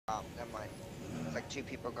Oh, never mind. There's like 2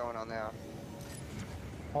 people going on there.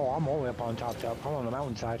 Oh, I'm all the way up on top. I'm on the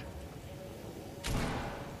mountainside.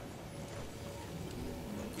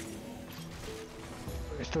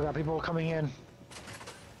 We still got people coming in.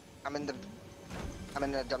 I'm in the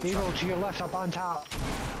dump Eagle truck. to your left, up on top.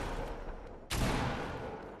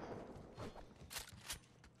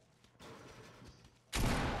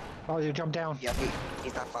 Oh, you jumped down. Yeah,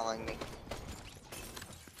 he's not following me.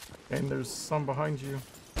 And there's some behind you.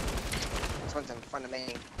 This one's in front of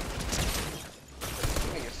me.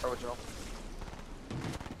 Give me your soldier.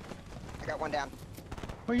 I got one down.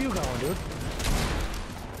 Where you going, dude?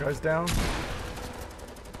 Guys down.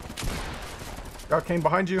 God came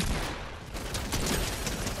behind you.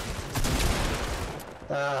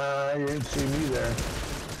 You didn't see me there.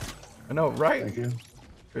 I know, right? Thank you.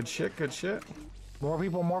 Good shit, good shit. More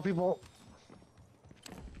people, more people.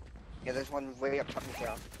 Yeah, there's one way up top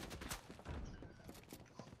here.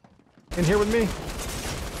 In here with me.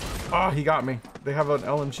 Ah, he got me. They have an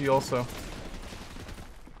LMG also.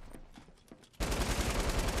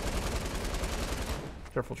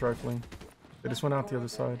 Careful trifling. They just went out the other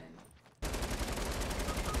side.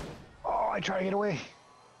 Oh, I try to get away.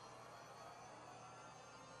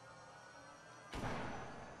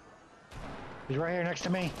 He's right here next to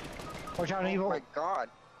me. Watch out, Evil. Oh my god.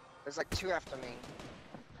 There's like 2 after me.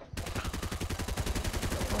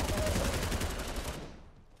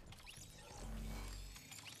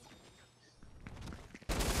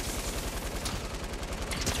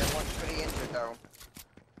 That one's pretty injured though.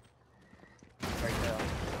 Right there.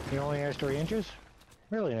 He only has 3 inches?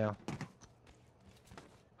 Really now?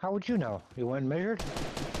 How would you know? You went and measured?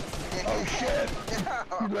 Oh shit! No.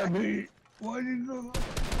 You let me. Why did you go?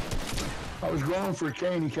 I was going for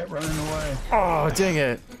Kane. He kept running away. Oh, dang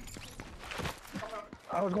it.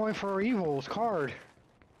 I was going for Evil's card.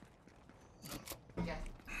 You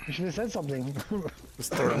should have said something.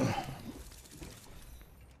 Just throw it.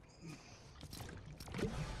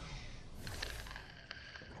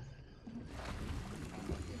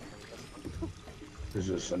 This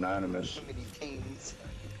is anonymous. So many teams.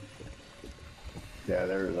 Yeah,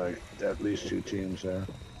 there's like at least 2 teams there.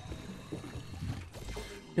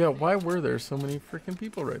 Yeah, why were there so many freaking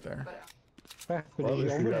people right there? But Well, at he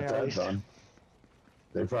least we got overhead that ice. done.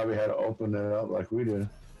 They probably had to open it up like we did.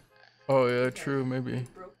 Oh yeah, true, maybe.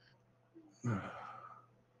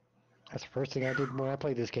 That's the first thing I did when I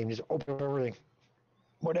played this game, just open up everything.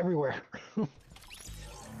 Went everywhere.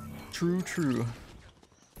 True, true.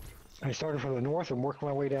 I started from the north and worked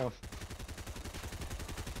my way down.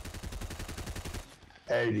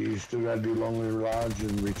 Hey, do you still gotta do Lonely Lodge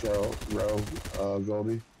and Retail Row,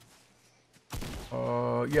 Goldie?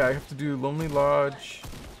 Yeah, I have to do Lonely Lodge,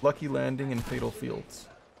 Lucky Landing, and Fatal Fields.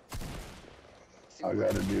 I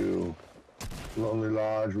gotta do Lonely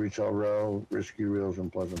Lodge, Retail Row, Risky Reels,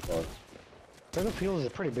 and Pleasant Park. Fatal Fields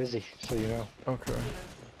is pretty busy, so you know. Okay.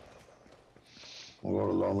 We'll go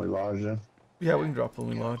to Lonely Lodge then. Yeah, we can drop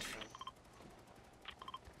Lonely Lodge.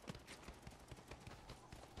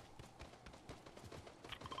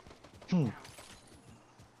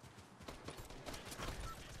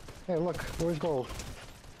 Hey, look, where's gold?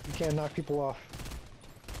 You can't knock people off.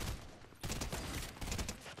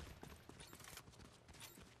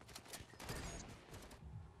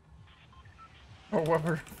 Oh,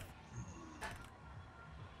 Weber.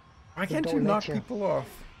 Why can't you don't knock let you. people off?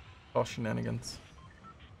 Oh, shenanigans.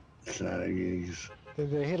 Shenanigans.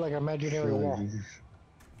 They hit like an imaginary wall. Shenanigans.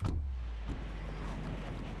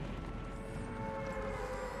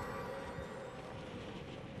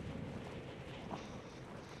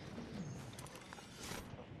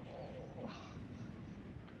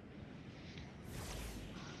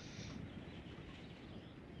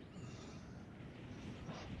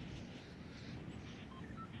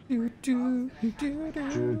 Do, do, do, do. Do,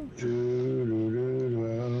 do, do, do,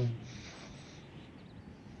 do.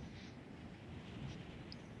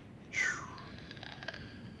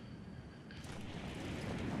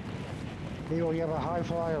 Eagle, you have a high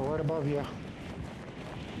flyer right above you.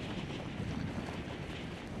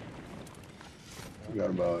 We got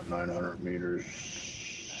about 900 meters.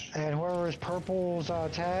 And whoever is purple's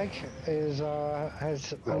tag is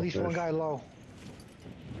has at least one Goldfish. guy low.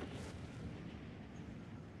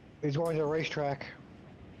 He's going to the racetrack.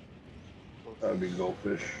 That'd be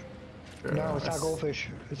Goldfish. No, it's not Goldfish.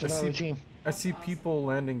 It's I another see- team. I see people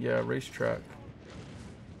landing, yeah, racetrack.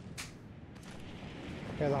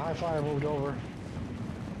 Yeah, the high flyer moved over.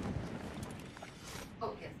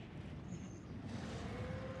 Oh, yes.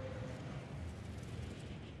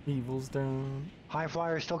 Evil's down. High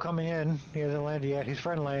flyer's still coming in. He hasn't landed yet. His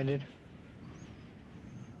friend landed.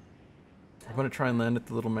 I'm gonna try and land at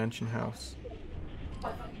the little mansion house.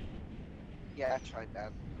 Yeah, I tried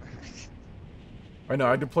that. I know,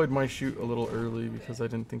 I deployed my chute a little early because I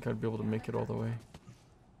didn't think I'd be able to make it all the way.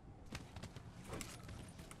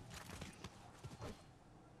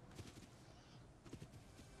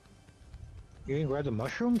 You didn't grab the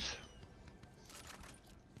mushrooms?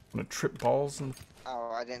 I'm gonna trip balls and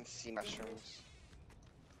Oh, I didn't see mushrooms.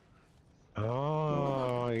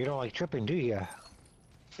 Oh, you don't like tripping, do you?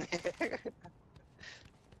 In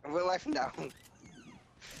real life, no.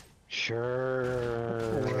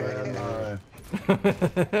 Sure.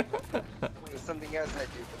 There's something else I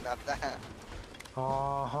do, but not that.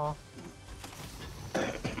 Uh-huh.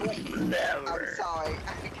 I'm sorry.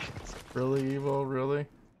 Really, Evil? Really?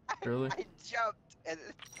 Really? I jumped and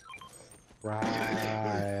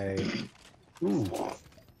Right. Ooh.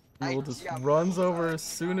 Evil just runs over as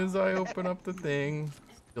soon as I open up the thing,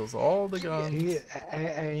 steals all the guns.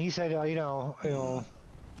 And he said, you know,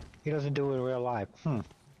 he doesn't do it in real life.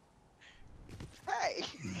 hey.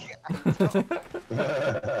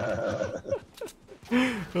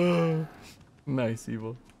 Oh, nice,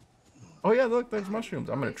 Evil. Oh yeah, look, there's mushrooms.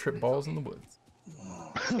 I'm gonna trip balls in the woods.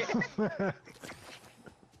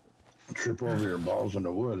 Trip over your balls in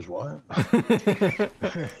the woods, what?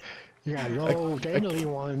 Yeah, no daily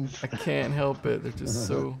ones. I can't help it. They're just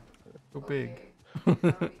so big.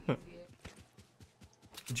 Did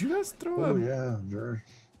you guys throw Oh a... yeah,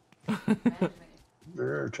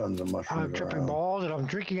 there are tons of mushrooms I'm tripping around. balls and I'm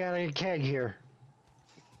drinking out of a keg here.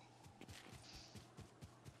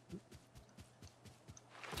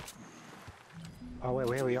 Oh wait,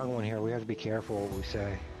 we have a young one here. We have to be careful what we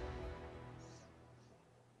say.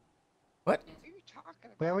 What? What are you talking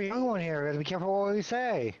about? We have a young one here. We have to be careful what we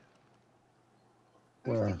say.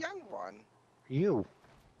 Who's Where? the young one? You.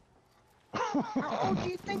 How old do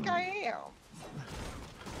you think I am?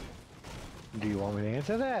 Do you want me to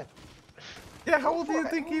answer that? Yeah, how old do you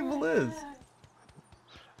think Evil is?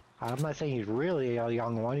 I'm not saying he's really a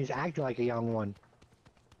young one. He's acting like a young one.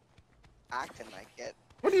 Acting like it.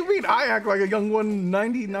 What do you mean? I act like a young one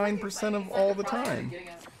 99% of all the time.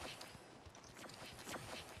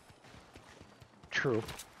 True.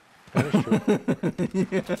 That is true.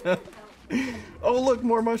 Yeah. Oh, look,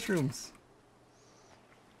 more mushrooms.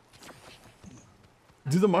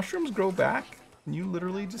 Do the mushrooms grow back? Can you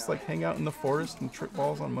literally just like hang out in the forest and trip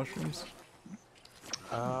balls on mushrooms?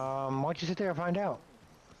 Why don't you sit there and find out?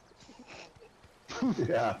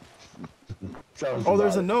 Yeah. Sounds Oh,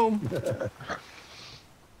 there's a about gnome.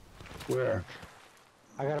 Where?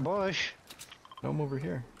 I got a bush. Gnome over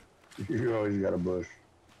here. You always got a bush.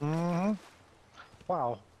 Mm-hmm.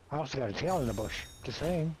 Wow. I also got a tail in the bush. Just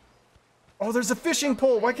saying. Oh, there's a fishing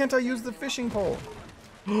pole. Why can't I use the fishing pole?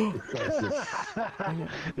 There's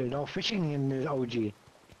no fishing in the OG.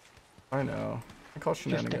 I know. I call Just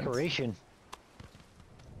shenanigans. decoration.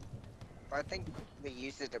 I think they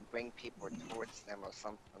use it to bring people towards them or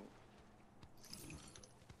something.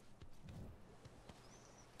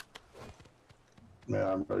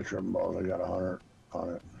 Yeah, I'm pretty sure balls. I got 100 on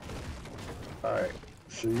it. Alright,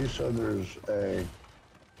 so you said there's a...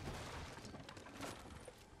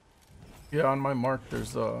 Yeah, on my mark,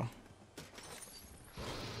 there's a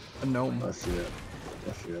gnome. I see it.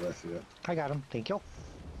 I see it, I see it. I got him. Thank you.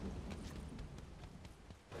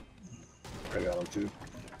 I got him too.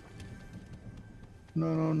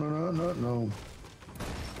 No.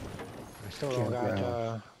 I still don't Can't got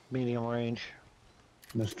grab. medium range.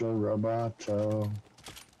 Mr. Roboto.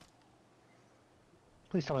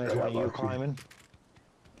 Please tell me that's I one got of you lucky. climbing.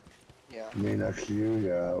 Yeah. Me next to you?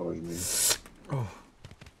 Yeah, it was me. Oh.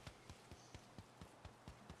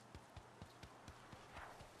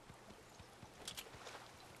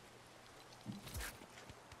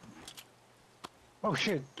 Oh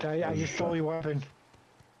shit, I just stole your weapon.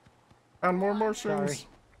 And more mushrooms. Sorry.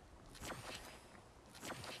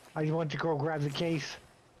 I just went to go grab the case.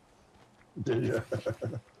 Did you?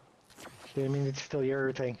 Didn't mean it's still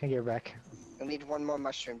your thing. I give it back. I need one more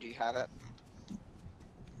mushroom. Do you have it?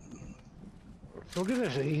 Look at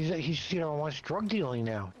this. He's you know, wants drug dealing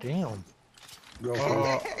now. Damn. Go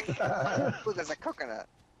for it. Ooh, there's a coconut.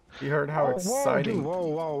 You heard how Whoa, exciting. dude,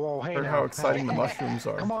 whoa. Hey Heard now. how exciting the Hey, mushrooms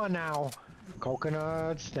are. Come on now.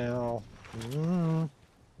 Coconuts now. Mm.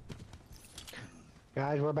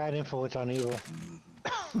 Guys, we're bad influence on evil.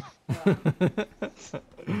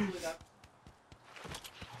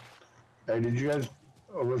 Hey, did you guys...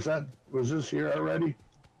 Oh, was this here already?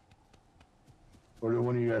 Or did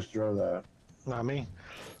one of you guys throw that? Not me.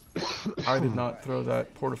 I did not throw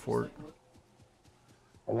that portafort.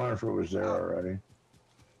 I wonder if it was there already.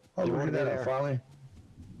 Oh, You look won't at be that, there. finally.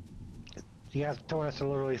 You have someone has to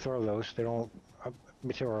literally throw those. They don't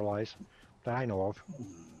materialize that I know of.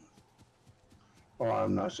 Well,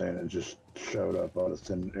 I'm not saying it just showed up out of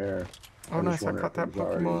thin air. Oh, I just nice. I wonder caught if it that was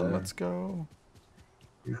already Pokemon. there. Let's go.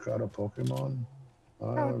 You caught a Pokemon?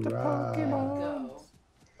 Got the Alright. Pokemon.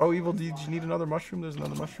 Oh, Evil, did you need another mushroom? There's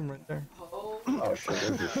another mushroom right there. Oh shit,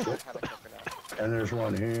 there's a I shit. had a coconut. And there's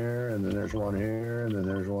one here, and then there's one here, and then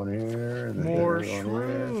there's one here, and then More there's one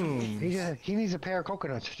here. shrooms. He needs a pair of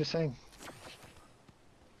coconuts. Just saying.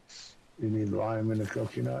 You need lime in the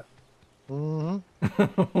coconut? Mm-hmm.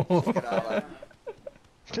 Check it all out.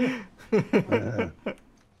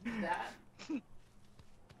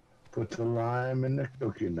 Put the lime in the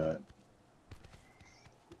coconut.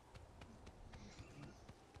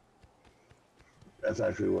 That's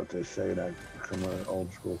actually what they say in that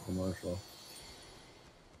old school commercial.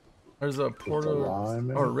 There's a Put the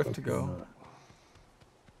lime in or a the rift to go. coconut.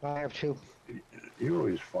 I have two. You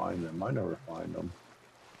always find them. I never find them.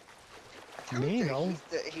 I told Me, you, no.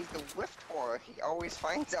 he's the whiffed whore. He always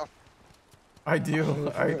finds out. I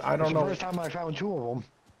do. I don't It's know. the first time I found two of them.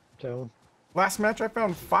 So. Last match I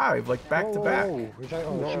found 5, like back Whoa, to whoa, back. whoa. Is that,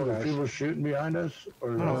 oh, Whoa, that's you are guys. people shooting behind us? Or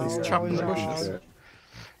No, it's you guys chopping the breaking bushes. shit?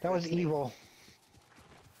 That was evil.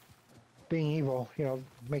 Being evil, you know,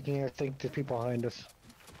 making us think there's people behind us.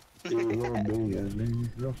 Evil being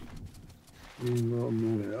evil. Evil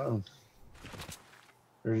being us.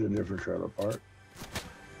 There's a different trailer park.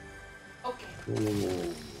 Okay.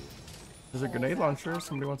 Whoa. There's a grenade launcher.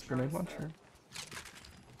 Somebody wants a grenade launcher.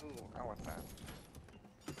 Ooh, I want that.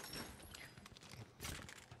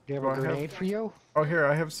 Do you have Do a I have- grenade for you? Oh, here,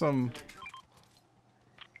 I have some.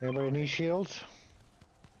 Anybody need shields?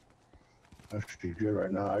 Actually good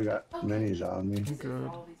right now. I got minis on me. I'm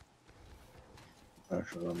good.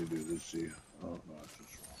 Actually, let me do this. See. Oh no, it's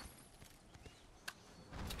this one.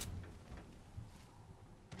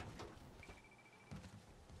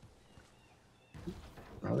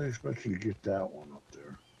 How do they expect you to get that one up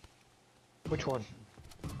there? Which one?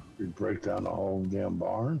 You break down the whole damn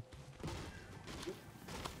barn?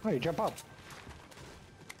 Oh, you jump up.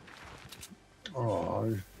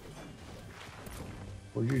 Oh,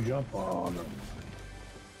 what'd you jump on?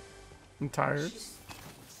 I'm tired.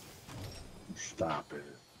 Stop it.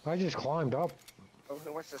 I just climbed up. Oh,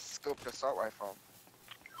 who wants to scoop the assault rifle?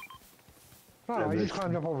 Oh, Yeah, I just but-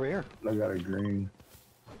 climbed up over here. I got a green.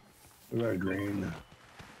 I got a green.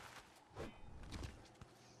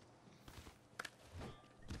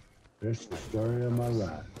 It's the story of my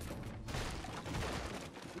life.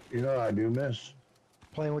 You know what I do miss?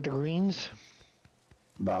 Playing with the greens.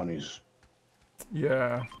 Bounties.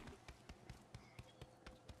 Yeah.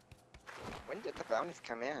 When did the bounties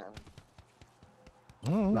come in?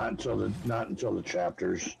 Mm. Not until the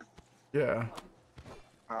chapters. Yeah.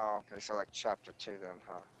 Oh, okay, so like chapter 2 then,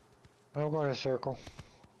 huh? I'll go in a circle.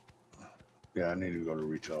 Yeah, I need to go to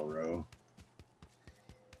Retail Row.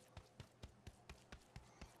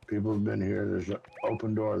 People have been here. There's an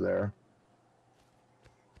open door there.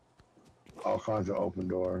 All kinds of open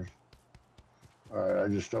doors. Alright, I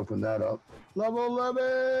just opened that up. Level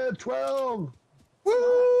 11! 12!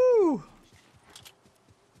 Woo!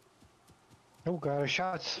 Oh, got a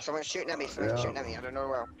shots. Someone's shooting at me, someone's Yeah. shooting at me, I don't know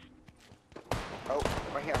where. Oh,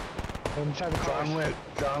 right here. Inside the car. John Wick!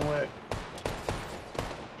 John Wick!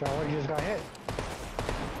 John Wick just got hit.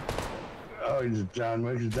 Oh, John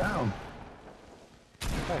Wick is down.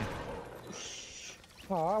 Hey.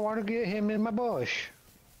 Oh, I want to get him in my bush.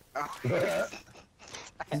 Oh,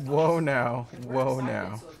 Whoa now. Whoa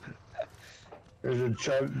now. There's a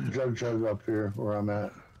chug up here where I'm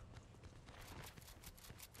at.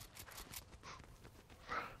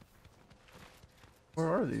 Where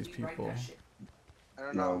are these people? I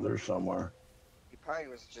don't No, know. they're somewhere. He probably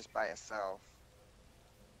was just by himself.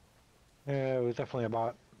 Yeah, it was definitely a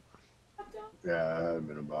bot. Yeah, I've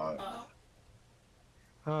been about.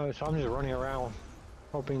 So I'm just running around,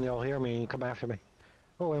 hoping they'll hear me and come after me.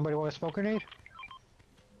 Oh, anybody want a smoke grenade?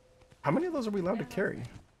 How many of those are we allowed to carry?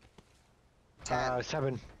 10.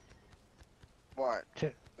 7. What?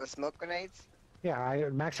 Ten. The smoke grenades? Yeah,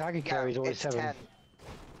 max I can carry is always it's 7. 10.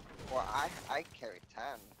 Well, I carried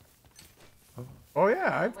 10. Oh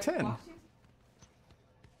yeah, I have 10.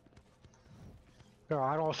 No,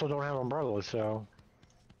 I also don't have umbrellas, so.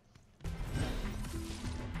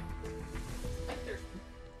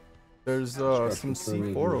 There's Special some for C4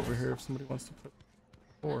 me. over here if somebody wants to put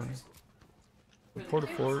 4. The porta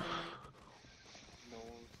fort. No,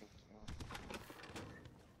 thank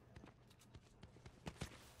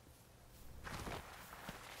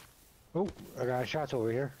you. Oh, I got shots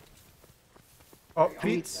over here. Oh,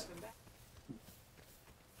 Pete's.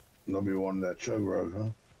 Nobody wanted that chug rug, huh?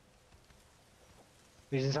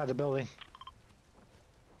 He's inside the building.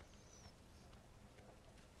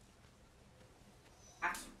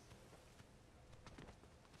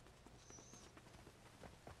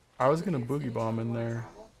 I was gonna boogie bomb in there.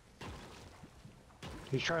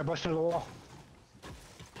 He's trying to bust through the wall.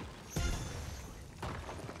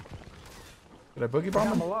 Did I boogie Down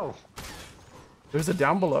bomb him? below. There's a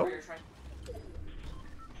down below?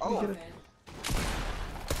 Oh, Get it.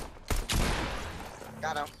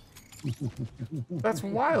 got him. That's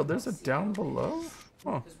wild. There's a down below?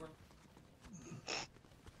 Huh.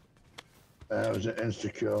 That was an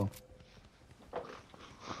insta kill.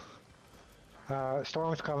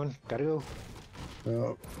 Storm's coming. Gotta go.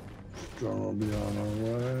 Yep. Storm will be on our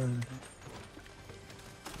way.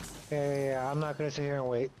 Yeah, I'm not gonna sit here and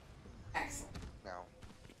wait. Excellent. No.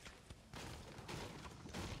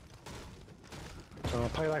 So I'll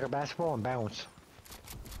play like a basketball and bounce.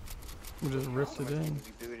 We just ripped it in.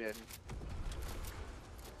 Rebooted.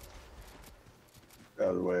 Out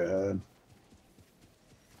of the way ahead.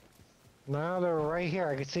 No, they're right here.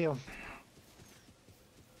 I can see them.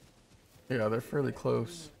 Yeah, they're fairly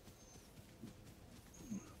close.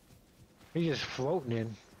 He's just floating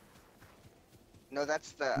in. No,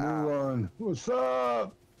 that's the New one. What's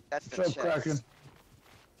up? that's the What's up, chest. Kraken?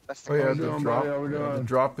 That's the Oh yeah, we the doing, drop. buddy? How we Yeah, the doing?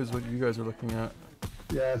 drop is what you guys are looking at.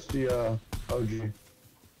 Yeah, it's the OG.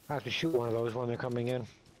 I have to shoot one of those when they're coming in.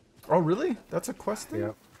 Oh really? That's a quest thing?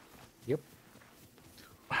 Yep. Yep.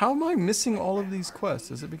 How am I missing all of these quests?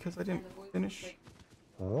 Is it because I didn't finish?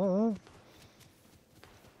 Oh.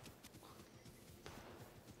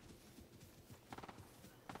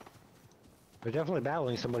 They're definitely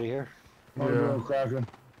battling somebody here. How you Yeah. doing, Kraken?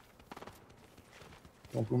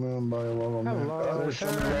 Welcome in, buddy. Welcome in. Hello, Oh, there's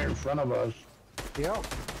somebody sir. right in front of us. Yep.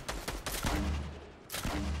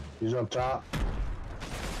 He's up top.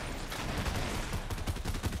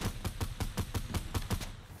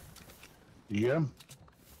 You get him?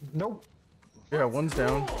 Nope. Yeah, one's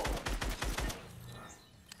down.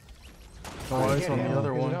 No I eyes get on the him. other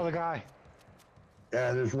There's one. another guy.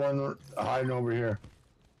 Yeah, there's one hiding over here.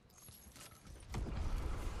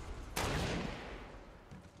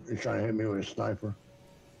 He's trying to hit me with a sniper.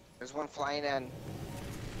 There's one flying in.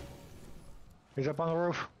 He's up on the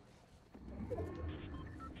roof.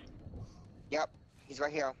 Yep, he's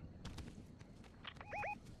right here.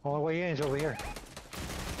 Only way in is over here.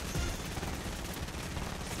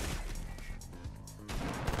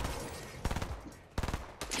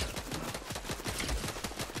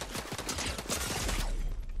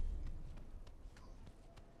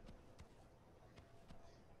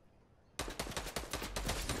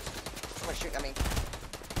 Someone's shooting at me.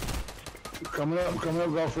 Coming up,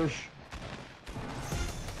 Goldfish.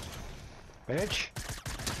 Bitch.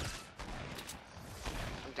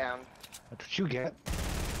 I'm down. That's what you get.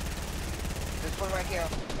 There's one right here.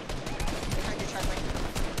 Behind you, Charlie.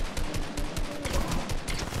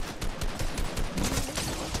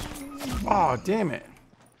 Oh, damn it.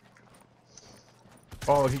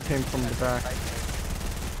 Oh, he came from the back.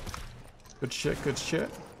 Good shit, good shit.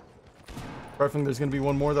 Rifling, there's gonna be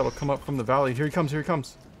one more that'll come up from the valley. Here he comes, here he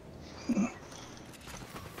comes.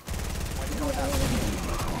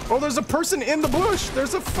 Oh, there's a person in the bush!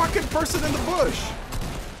 There's a fucking person in the bush!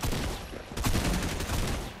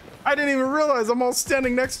 I didn't even realize I'm all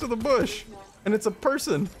standing next to the bush. And it's a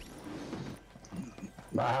person.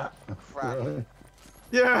 Ah, Crap. really?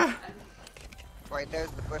 Yeah. Right,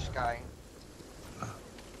 there's the bush guy. I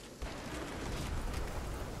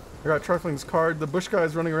got Trifling's card. The bush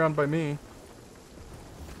guy's running around by me.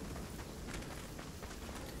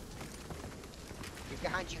 He's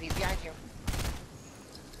behind you, he's behind you.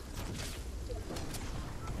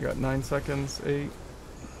 You got 9 seconds, 8.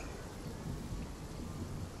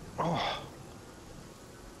 Oh.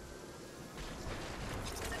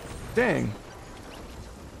 Dang.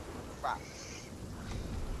 Crap.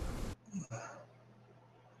 I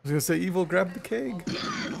was gonna say evil grabbed the keg.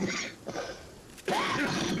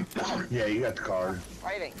 Yeah, you got the card.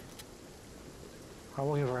 Fighting. I'm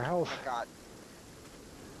looking for help. Oh my god.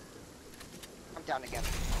 I'm down again.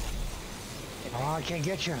 Oh, I can't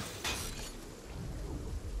get you.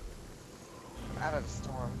 Out of the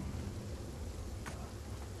storm.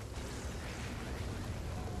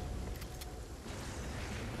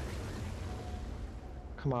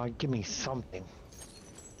 Come on, give me something.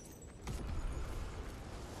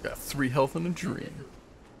 Got 3 health and a dream.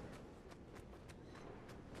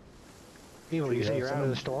 Evil, you Yeah, say you're out of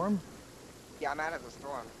the some- storm? Yeah, I'm out of the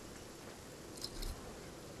storm.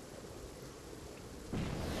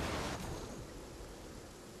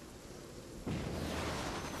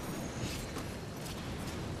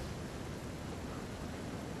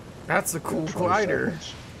 That's a cool 20 glider.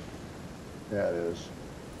 seconds. Yeah, it is.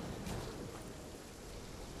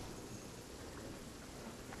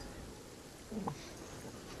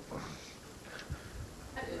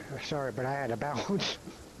 Sorry, but I had a bounce.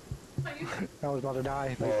 I was about to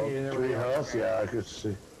die. My Well, feet in 3 there. health. Yeah, I could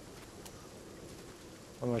see.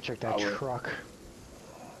 I'm gonna check that I would- truck.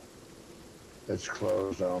 It's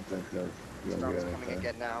closed. I don't think they're gonna Storm's get coming anything.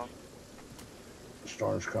 again now. The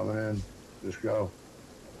storm's coming in. Just go.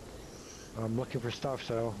 I'm looking for stuff,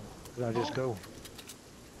 so I'll just go.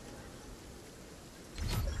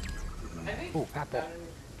 Ooh, apple.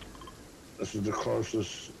 This is the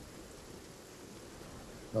closest.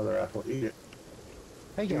 Another apple. Eat it.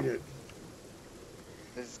 Thank Eat you. it.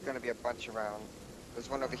 There's gonna be a bunch around. There's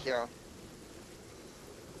one over here.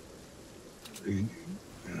 Eat-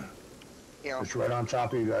 Here, It's right on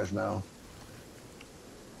top of you guys now.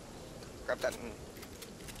 grab that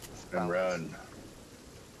And run.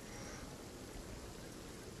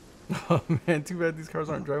 Oh man, too bad these cars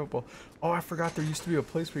aren't drivable. Oh, I forgot there used to be a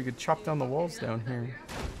place where you could chop down the walls down here.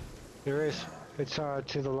 There is. It's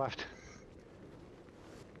to the left.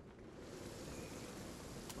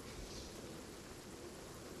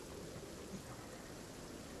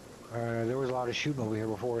 There was a lot of shooting over here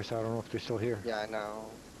before, so I don't know if they're still here. Yeah, I know.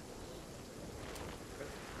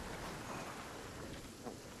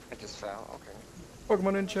 I just fell. Okay.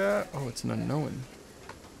 Pokemon in chat. Oh, it's an unknown.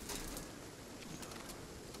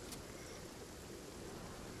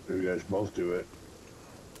 You guys both do it.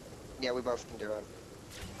 Yeah, we both can do it.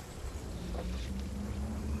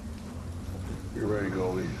 You're ready,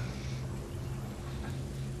 Goldie.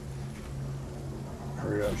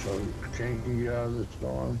 Hurry up so King can get out of the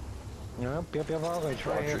storm. Yep. Oh, it's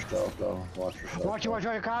right Watch here. yourself, though. Watch yourself. Watch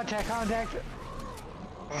your contact.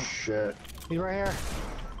 Shit. He's right here.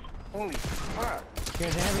 Holy fuck! He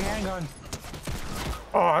has a heavy handgun.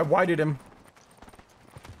 Oh, I whited him.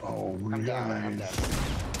 Oh, I'm down. I'm guys. down.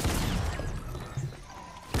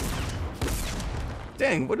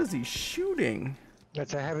 Dang, what is he shooting?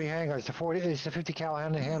 That's a heavy handgun. It's a 50 cal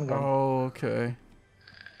handgun. Oh, okay.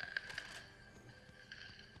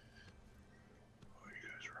 Oh, you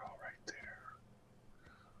guys are all right there.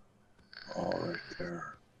 All right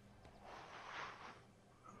there.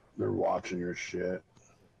 They're watching your shit.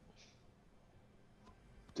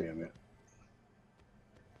 Damn it.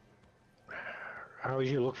 I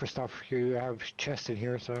always look for stuff. You have chests in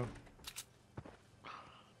here, so.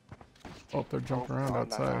 Oh, they're jumping around Oh, in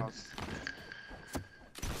that outside. house.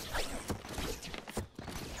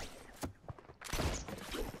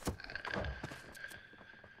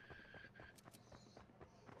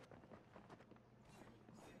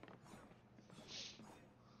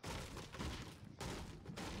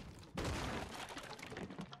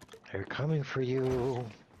 They're coming for you.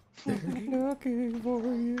 Looking for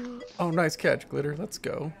you. Oh, nice catch, Glitter. Let's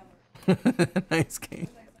go. Nice game.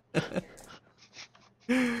 That's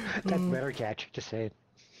better catch. Just say it.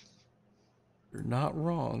 You're not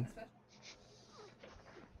wrong.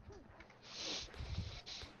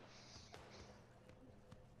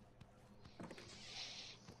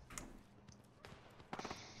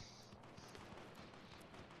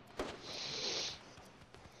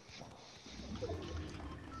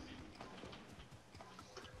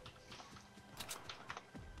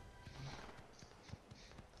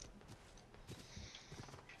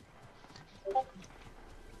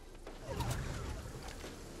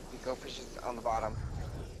 The go fish is on the bottom,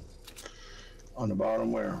 On the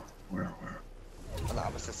bottom, where? on the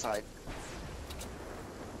opposite side.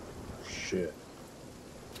 Shit.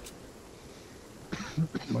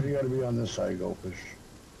 Why do you gotta be on this side, Goldfish?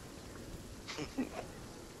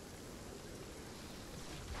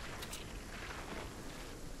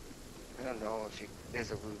 I don't know if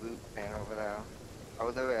there's a loot man over there.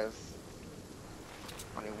 Oh, there is.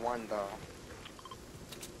 Only one though.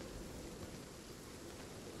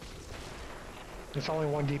 It's only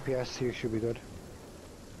one DPS, so you should be good.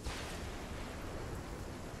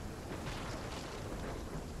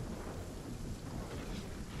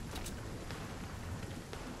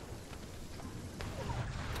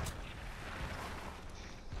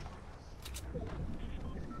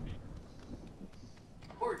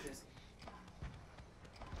 Gorgeous.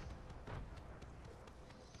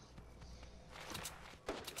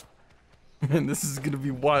 Man, this is gonna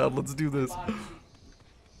be wild. Let's do this.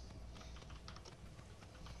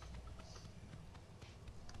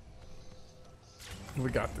 We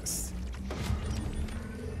got this.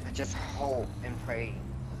 I just hope and pray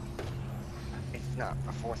it's not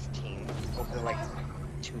a fourth team. Hope they're like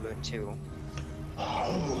 2-2.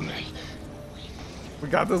 We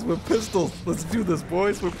got this with pistols. Let's do this,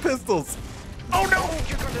 boys, with pistols. Oh no! Oh,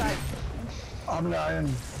 you're gonna die. I'm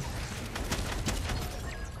dying.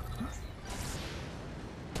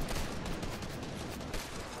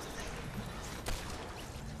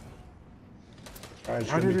 Alright,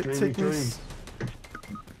 it's Why gonna did be it take me? 3v3.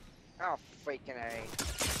 Oh, freaking A.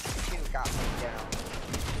 You got me down.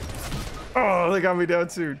 Oh, they got me down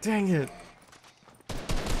too. Dang it.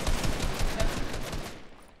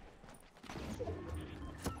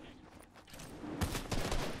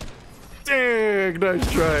 Dang,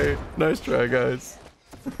 nice try. Nice try, guys.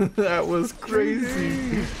 That was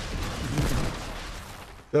crazy.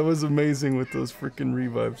 That was amazing with those freaking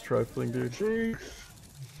revives trifling, dude.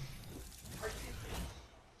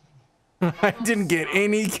 I didn't get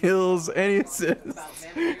any kills, any assists.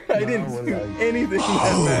 I didn't do anything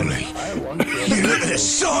that match. I have one kill. Look at the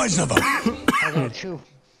size of them. I got 2. Right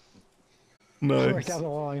Nice. down the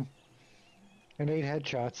line. And 8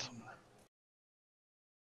 headshots.